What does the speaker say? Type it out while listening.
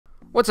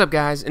What's up,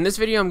 guys? In this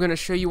video I'm going to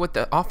show you what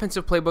the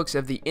offensive playbooks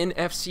of the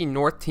NFC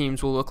North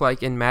teams will look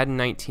like in Madden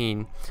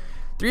 19.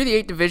 3 of the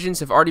 8 divisions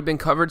have already been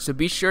covered, so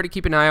be sure to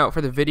keep an eye out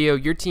for the video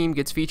your team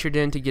gets featured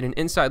in to get an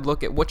inside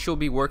look at what you'll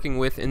be working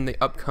with in the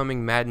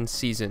upcoming Madden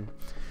season.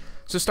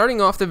 So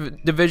starting off the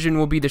division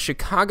will be the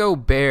Chicago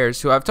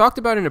Bears, who I've talked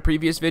about in a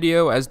previous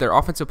video as their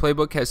offensive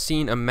playbook has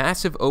seen a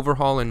massive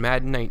overhaul in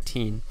Madden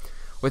 19.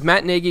 With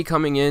Matt Nagy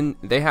coming in,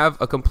 they have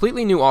a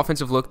completely new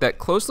offensive look that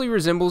closely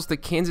resembles the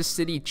Kansas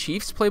City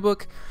Chiefs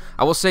playbook.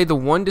 I will say the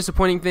one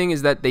disappointing thing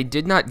is that they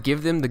did not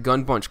give them the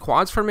gun bunch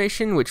quads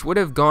formation, which would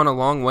have gone a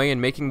long way in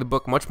making the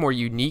book much more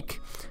unique,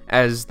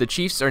 as the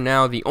Chiefs are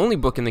now the only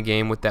book in the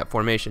game with that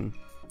formation.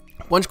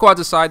 Bunch quads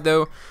aside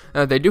though,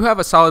 they do have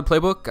a solid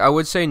playbook. I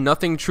would say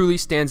nothing truly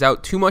stands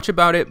out too much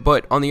about it,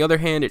 but on the other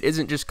hand, it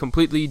isn't just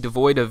completely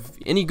devoid of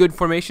any good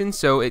formation,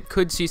 so it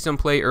could see some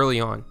play early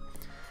on.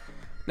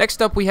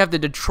 Next up, we have the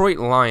Detroit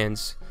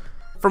Lions.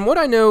 From what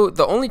I know,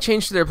 the only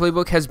change to their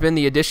playbook has been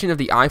the addition of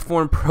the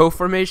I-Form Pro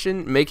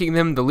formation, making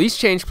them the least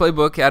changed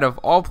playbook out of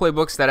all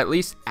playbooks that at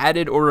least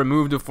added or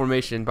removed a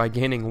formation by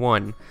gaining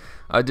one.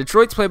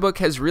 Detroit's playbook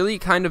has really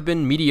kind of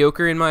been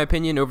mediocre in my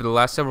opinion over the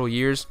last several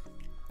years.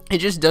 It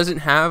just doesn't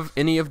have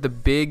any of the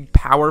big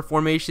power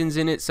formations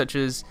in it, such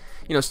as,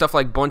 stuff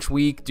like bunch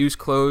weak, deuce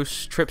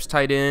close, trips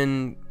tight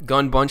end,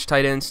 gun bunch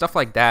tight end, stuff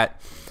like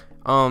that.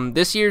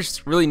 This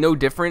year's really no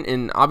different,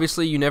 and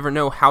obviously you never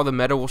know how the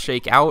meta will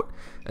shake out,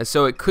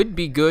 so it could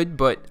be good,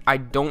 but I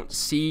don't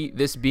see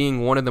this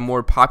being one of the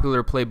more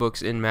popular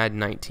playbooks in Madden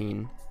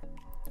 19.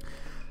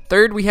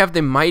 Third, we have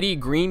the mighty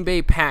Green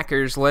Bay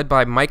Packers led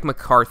by Mike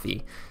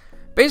McCarthy.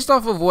 Based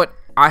off of what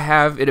I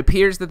have, it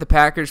appears that the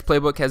Packers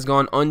playbook has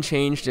gone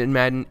unchanged in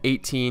Madden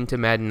 18 to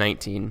Madden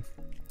 19.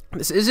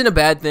 This isn't a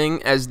bad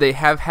thing, as they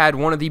have had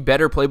one of the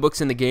better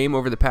playbooks in the game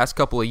over the past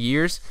couple of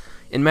years.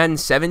 In Madden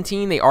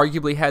 17, they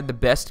arguably had the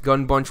best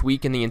gun bunch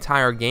week in the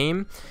entire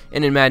game,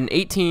 and in Madden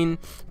 18,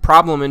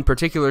 Problem in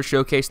particular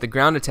showcased the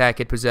ground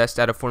attack it possessed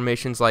out of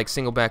formations like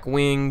single back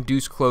wing,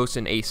 deuce close,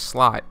 and ace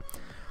slot.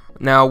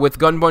 Now, with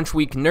gun bunch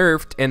week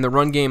nerfed and the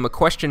run game a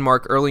question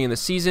mark early in the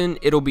season,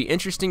 it'll be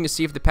interesting to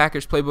see if the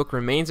Packers playbook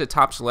remains a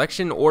top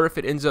selection or if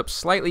it ends up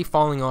slightly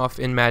falling off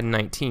in Madden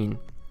 19.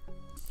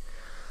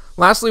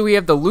 Lastly, we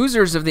have the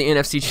losers of the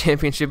NFC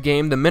Championship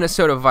game, the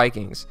Minnesota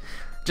Vikings.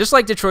 Just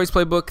like Detroit's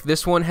playbook,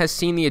 this one has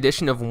seen the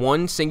addition of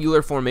one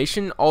singular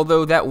formation,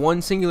 although that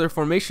one singular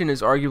formation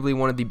is arguably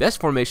one of the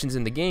best formations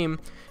in the game,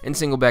 in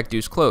single back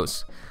deuce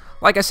close.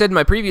 Like I said in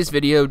my previous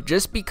video,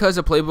 just because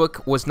a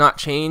playbook was not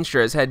changed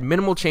or has had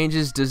minimal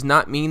changes does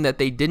not mean that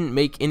they didn't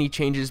make any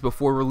changes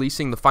before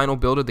releasing the final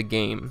build of the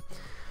game.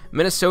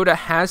 Minnesota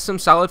has some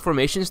solid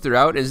formations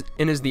throughout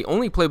and is the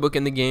only playbook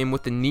in the game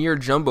with the near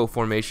jumbo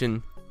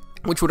formation,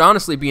 which would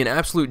honestly be an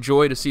absolute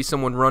joy to see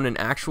someone run an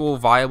actual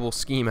viable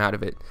scheme out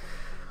of it.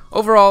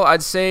 Overall,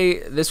 I'd say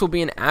this will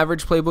be an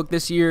average playbook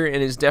this year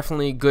and is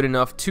definitely good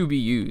enough to be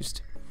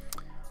used.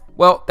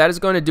 Well, that is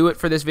going to do it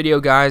for this video,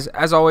 guys.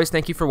 As always,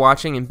 thank you for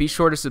watching, and be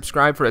sure to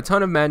subscribe for a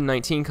ton of Madden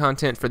 19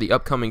 content for the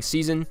upcoming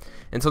season.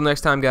 Until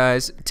next time,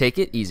 guys, take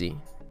it easy.